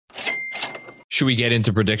should we get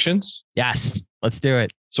into predictions? Yes, let's do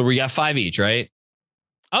it. So we got 5 each, right?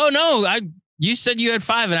 Oh no, you said you had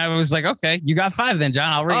 5, and I was like, okay, you got 5 then,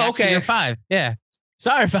 John. I'll react to your 5. Yeah.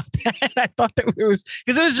 Sorry about that. I thought that it was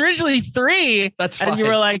because it was originally 3. That's fine. And you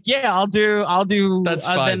were like, yeah, I'll do. That's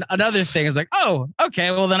fine. Then another thing. I was like, oh, okay.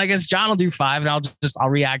 Well, then I guess John will do 5, and I'll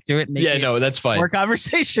react to it. And make it that's fine. more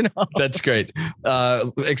conversational. That's great.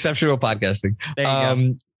 Exceptional podcasting. There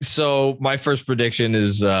you go. So my first prediction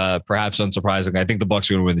is perhaps unsurprising. I think the Bucks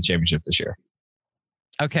are going to win the championship this year.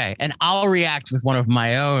 Okay, and I'll react with one of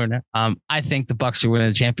my own. I think the Bucks are winning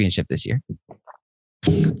the championship this year.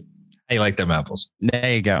 I like them apples.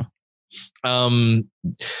 There you go.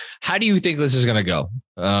 How do you think this is going to go?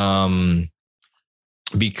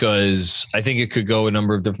 Because I think it could go a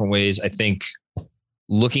number of different ways. I think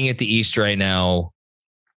looking at the East right now,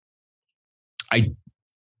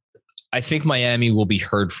 I think Miami will be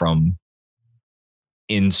heard from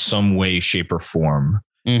in some way, shape, or form.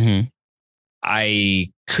 Mm-hmm.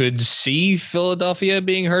 I could see Philadelphia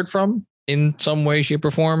being heard from in some way, shape,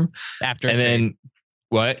 or form. Then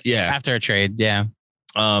what? Yeah. After a trade. Yeah.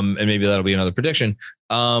 And maybe that'll be another prediction.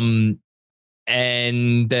 And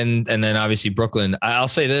then obviously Brooklyn. I'll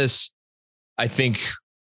say this. I think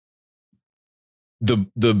the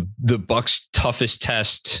Bucks' toughest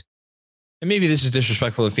test, and maybe this is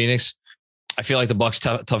disrespectful to Phoenix, I feel like the Bucks'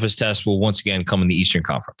 toughest test will once again come in the Eastern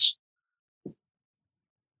Conference.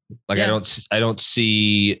 Like, yeah. I don't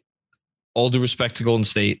see, all due respect to Golden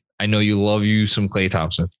State, I know you love you some Klay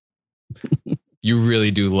Thompson. You really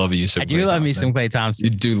do love you some. I do love me some Klay Thompson. You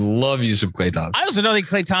do love you some Klay Thompson. I also don't think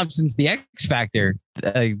Klay Thompson's the X factor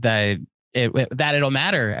that it'll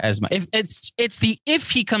matter as much.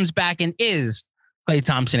 If he comes back and is Klay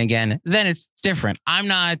Thompson again, then it's different. I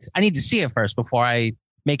need to see it first before I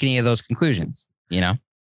make any of those conclusions. You know?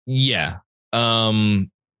 Yeah.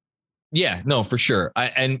 Yeah. No, for sure.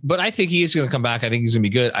 But I think he is going to come back. I think he's going to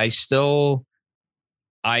be good.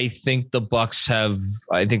 I think the Bucks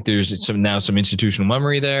I think there's some institutional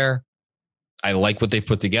memory there. I like what they've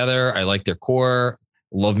put together. I like their core.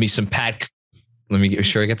 Love me some Pat. Let me get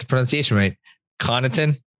sure I get the pronunciation right.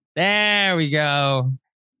 Connaughton. There we go.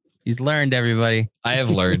 He's learned, everybody. I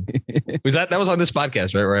have learned. That was on this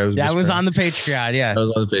podcast, right? Where that was on the Patreon. Yes. That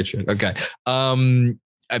was on the Patreon. Okay.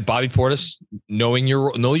 Bobby Portis, know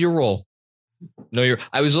your role.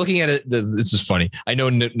 I was looking at it. This is funny. I know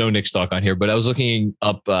no Knicks talk on here, but I was looking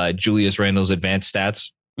up Julius Randle's advanced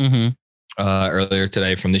stats earlier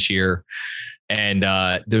today from this year. And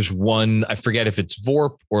there's one, I forget if it's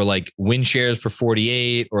VORP or like win shares per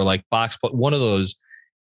 48 or like box, one of those.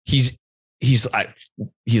 He's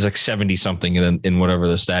like 70 something in whatever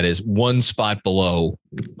the stat is, one spot below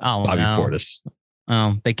Bobby Portis.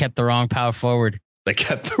 Oh, they kept the wrong power forward. They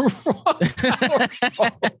kept the wrong power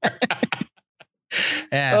forward.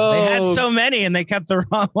 Yeah, they had so many and they kept the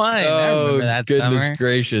wrong one. I remember that goodness summer.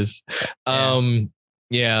 Gracious.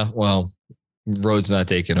 Yeah, well, road's not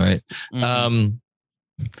taken, right?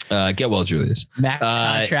 Get well, Julius.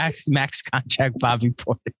 Max contract, Bobby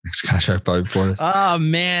Portis. Max contract, Bobby Portis. Oh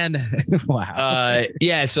man. Wow.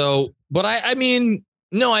 Yeah, so but I mean,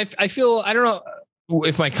 no, I feel, I don't know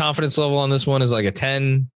if my confidence level on this one is like a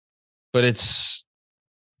 10, but it's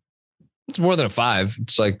more than a 5.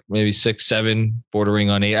 It's like maybe 6, 7, bordering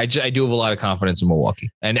on 8. I do have a lot of confidence in Milwaukee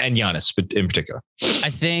and Giannis, but in particular. I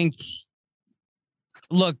think,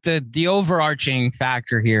 look, the overarching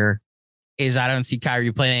factor here is I don't see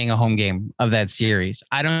Kyrie playing a home game of that series.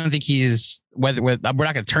 I don't think we're not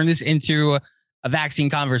going to turn this into a vaccine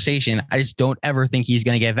conversation. I just don't ever think he's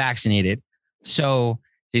going to get vaccinated. So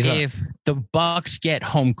if the Bucks get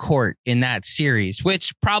home court in that series,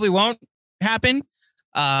 which probably won't happen,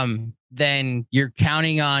 then you're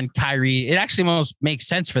counting on Kyrie. It actually almost makes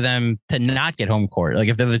sense for them to not get home court. Like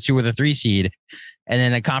if they're the 2 or the 3 seed and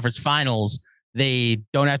then the conference finals, they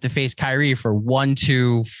don't have to face Kyrie for 1,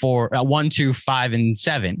 2, 5, and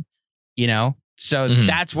 7, you know? So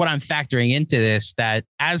that's what I'm factoring into this, that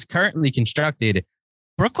as currently constructed,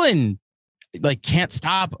 Brooklyn like can't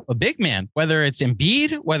stop a big man, whether it's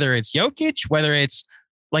Embiid, whether it's Jokic, whether it's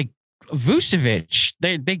like Vucevic,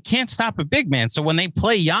 they can't stop a big man. So when they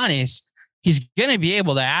play Giannis, he's going to be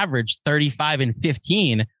able to average 35 and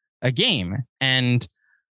 15 a game. And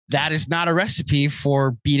that is not a recipe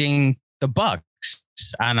for beating the Bucks.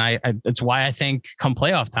 And that's why I think come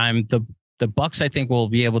playoff time, the Bucks, I think, will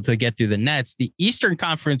be able to get through the Nets. The Eastern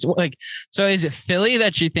Conference, so is it Philly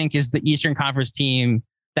that you think is the Eastern Conference team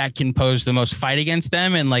that can pose the most fight against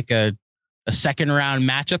them in like a second round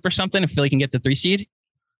matchup or something if Philly can get the 3 seed?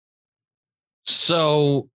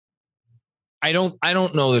 So I don't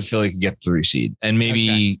know that Philly could get the 3 seed, and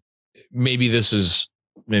maybe maybe this is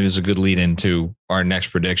a good lead into our next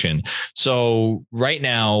prediction. So right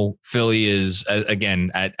now, Philly is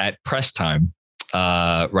again at press time.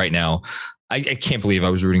 Right now, I can't believe I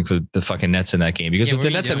was rooting for the fucking Nets in that game because if the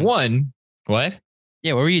Nets had won, what?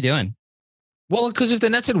 Yeah, what were you doing? Well, because if the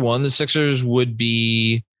Nets had won, the Sixers would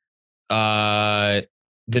be, the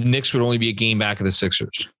Knicks would only be a game back of the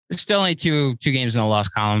Sixers. There's still only two games in the loss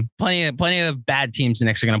column. Plenty of bad teams the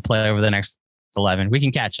Knicks are going to play over the next 11. We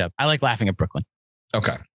can catch up. I like laughing at Brooklyn.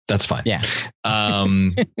 Okay, that's fine. Yeah.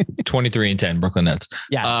 23-10 Brooklyn Nets.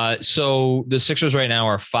 Yeah. So the Sixers right now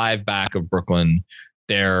are 5 back of Brooklyn.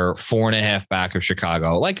 They're 4.5 back of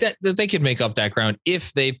Chicago. Like that they could make up that ground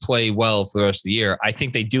if they play well for the rest of the year. I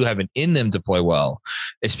think they do have it in them to play well,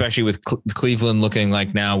 especially with Cleveland looking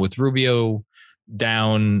like now with Rubio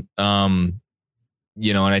down. And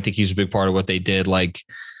I think he's a big part of what they did. Like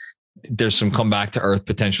there's some comeback to earth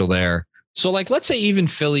potential there. So like, let's say even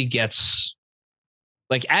Philly gets,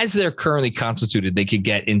 like as they're currently constituted, they could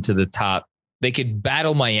get into the top. They could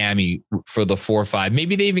battle Miami for the 4 or 5.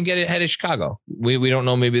 Maybe they even get ahead of Chicago. We don't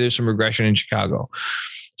know. Maybe there's some regression in Chicago.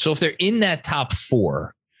 So if they're in that top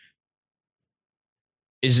 4,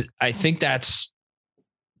 I think that's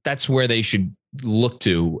where they should look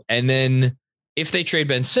to. And then if they trade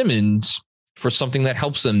Ben Simmons for something that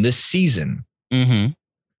helps them this season,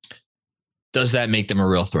 does that make them a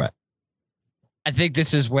real threat? I think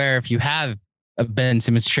this is where if you have a Ben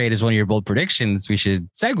Simmons trade as one of your bold predictions, we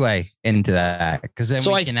should segue into that because then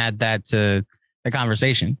we can add that to the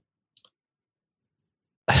conversation.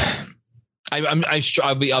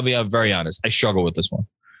 I'll be very honest. I struggle with this one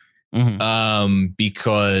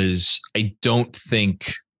because I do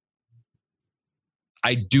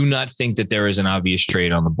not think that there is an obvious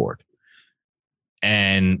trade on the board,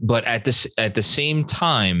 but at the same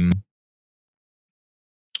time,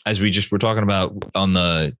 as we just were talking about on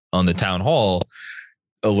the town hall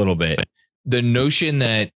a little bit, the notion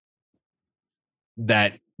that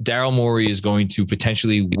Daryl Morey is going to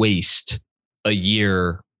potentially waste a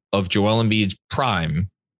year of Joel Embiid's prime,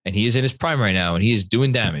 and he is in his prime right now, and he is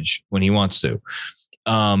doing damage when he wants to,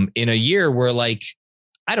 in a year where, like,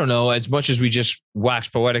 I don't know, as much as we just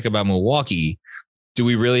waxed poetic about Milwaukee, do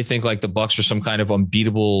we really think like the Bucks are some kind of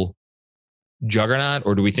unbeatable juggernaut,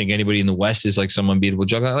 or do we think anybody in the West is like some unbeatable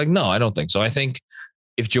juggernaut? Like, no, I don't think so. I think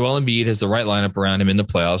if Joel Embiid has the right lineup around him in the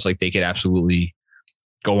playoffs, like they could absolutely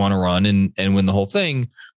go on a run and win the whole thing,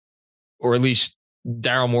 or at least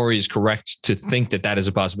Daryl Morey is correct to think that is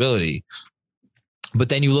a possibility. But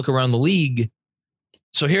then you look around the league.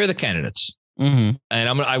 So here are the candidates, and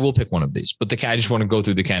I will pick one of these, but I just want to go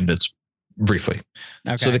through the candidates briefly.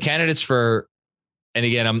 Okay. So the candidates for. And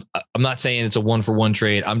again, I'm not saying it's a 1-for-1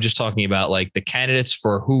 trade. I'm just talking about like the candidates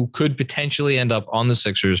for who could potentially end up on the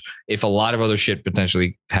Sixers if a lot of other shit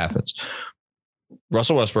potentially happens.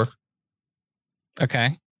 Russell Westbrook.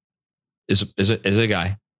 Okay. Is a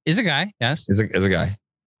guy. Is a guy. Yes. Is a guy.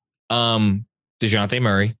 DeJounte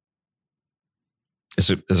Murray is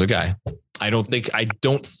a guy. I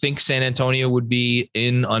don't think San Antonio would be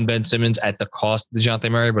in on Ben Simmons at the cost of DeJounte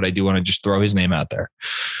Murray, but I do want to just throw his name out there.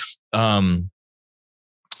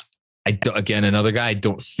 Again, another guy. I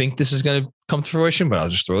don't think this is going to come to fruition, but I'll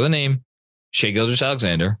just throw the name, Shai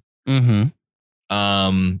Gilgeous-Alexander. And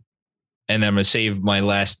then I'm going to save my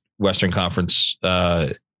last Western Conference,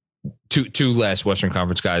 two last Western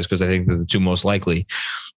Conference guys because I think they're the two most likely.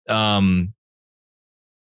 One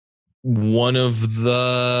of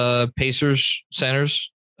the Pacers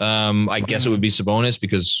centers, I guess it would be Sabonis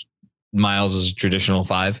because Miles is a traditional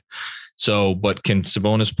 5. So, but can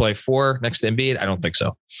Sabonis play 4 next to Embiid? I don't think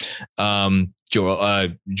so.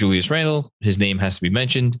 Julius Randle, his name has to be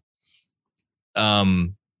mentioned.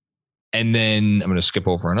 And then I'm going to skip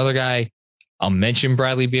over another guy. I'll mention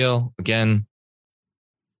Bradley Beal again.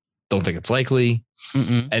 Don't think it's likely.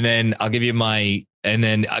 And then I'll give you can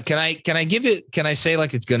I say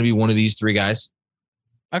like it's going to be one of these 3 guys?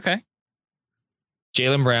 Okay.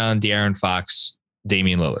 Jaylen Brown, De'Aaron Fox,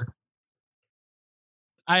 Damian Lillard.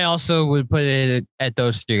 I also would put it at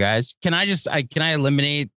those 3 guys. Can I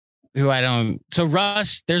eliminate who I don't? So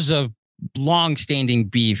Russ, there's a long-standing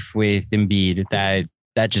beef with Embiid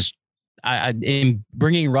that just in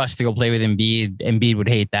bringing Russ to go play with Embiid would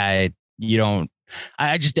hate that.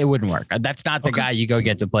 It wouldn't work. That's not the guy you go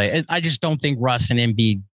get to play. I just don't think Russ and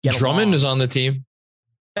Embiid get Drummond along. is on the team.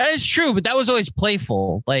 That is true, but that was always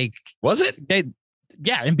playful. Like, was it?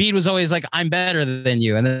 Yeah, Embiid was always like, I'm better than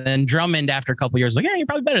you. And then Drummond, after a couple of years, like, yeah, you're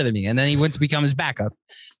probably better than me. And then he went to become his backup.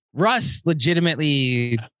 Russ,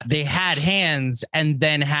 legitimately, they had hands and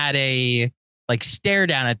then had a like stare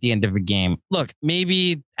down at the end of a game. Look,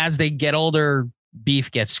 maybe as they get older,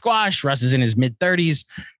 beef gets squashed. Russ is in his mid-30s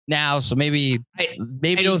now, so maybe I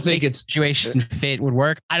don't think it's situation fit would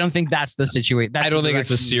work. I don't think that's the situation. I don't think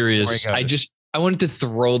it's a serious. I wanted to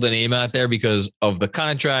throw the name out there because of the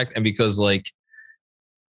contract and because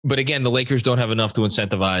but again, the Lakers don't have enough to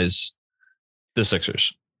incentivize the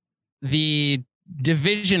Sixers. The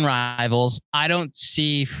division rivals, I don't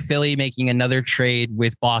see Philly making another trade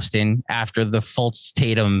with Boston after the Fultz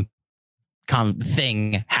Tatum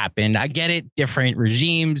thing happened. I get it, different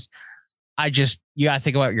regimes. You got to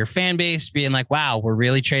think about your fan base being like, wow, we're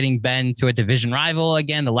really trading Ben to a division rival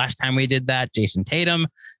again. The last time we did that, Jason Tatum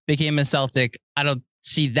became a Celtic. I don't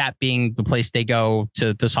see that being the place they go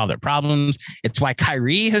to solve their problems. It's why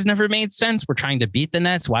Kyrie has never made sense. We're trying to beat the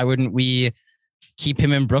Nets. Why wouldn't we keep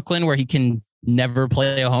him in Brooklyn where he can never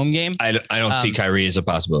play a home game? I don't see Kyrie as a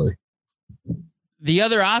possibility. The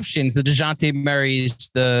other options, the DeJounte Murrays,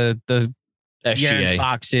 the SGA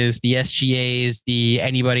Foxes, the SGAs, the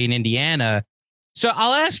anybody in Indiana. So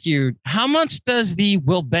I'll ask you, how much does the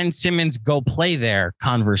will Ben Simmons go play there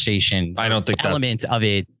conversation? I don't think element of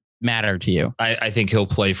it matter to you. I think he'll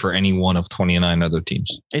play for any one of 29 other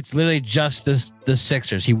teams. It's literally just the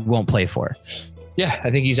Sixers he won't play for. Yeah,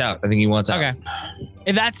 I think he's out. I think he wants out. Okay.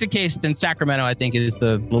 If that's the case, then Sacramento, I think, is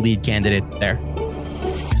the lead candidate there.